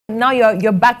Now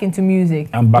you're back into music.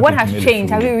 I'm back. What has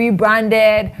changed? Have you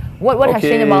rebranded? What has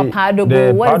changed about Paa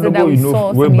Dogo? What is it that we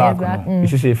saw some years back?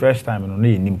 This is the first time no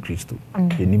name Christo.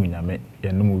 Ye name nyame,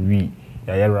 ye no wi,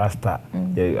 ye rasta,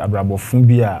 ye abrabo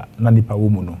fumbia na nipa wo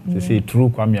mu no. Say true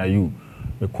Kwame Ayu.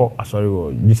 We call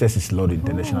sorry, Jesus is Lord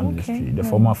International Ministry, the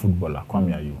former footballer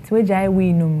Kwame Ayu. So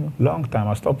we no. Long time.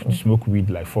 I stopped to smoke weed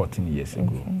like 14 years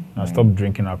ago. I stopped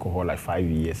drinking alcohol like 5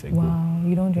 years ago. Wow,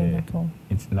 you don't drink at all?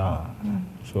 It's nah.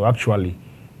 So actually,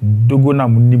 Dogo na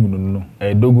no.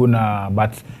 Dogo na,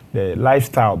 but the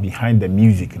lifestyle behind the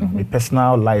music, the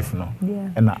personal life,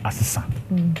 and assistant.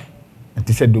 And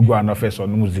they said Dogo and first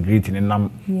on was great in nam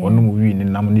or no movie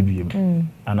in nam nibium.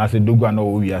 And I said Dogo and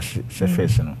all we are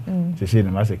first, they say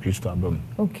them as a Christo album.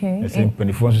 Okay. I think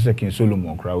 24 seconds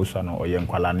Solomon Krausano or Yam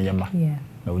Kalaniama. Yeah.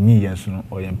 No Ni Yanson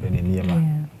or Yam Penny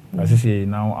Niama. As I say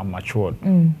now I'm matured.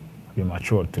 I've been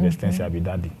matured to the extent I'll be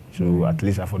daddy. So at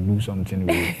least I will do something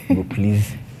will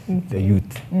please the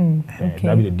youth.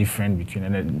 That be the difference between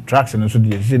and the tracks and also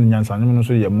the same and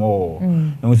also the more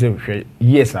no say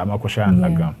yes I'm a question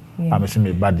underground. I'm saying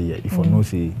me bad here if I know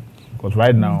say because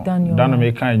right now done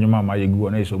American and your mama you go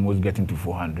is almost getting to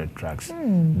 400 tracks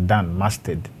done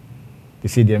mastered. They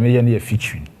say they may need a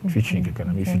featuring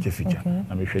can be feature.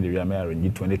 I'm sure they may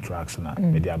arrange 20 tracks na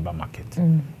media market.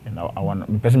 And I want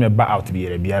me person me back out to be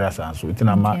a biara so it's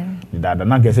na ma that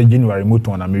na get say January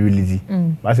moto na me release.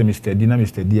 But say Mr.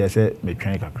 D I say me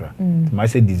twan kakra. I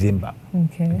say December.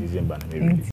 December na me release.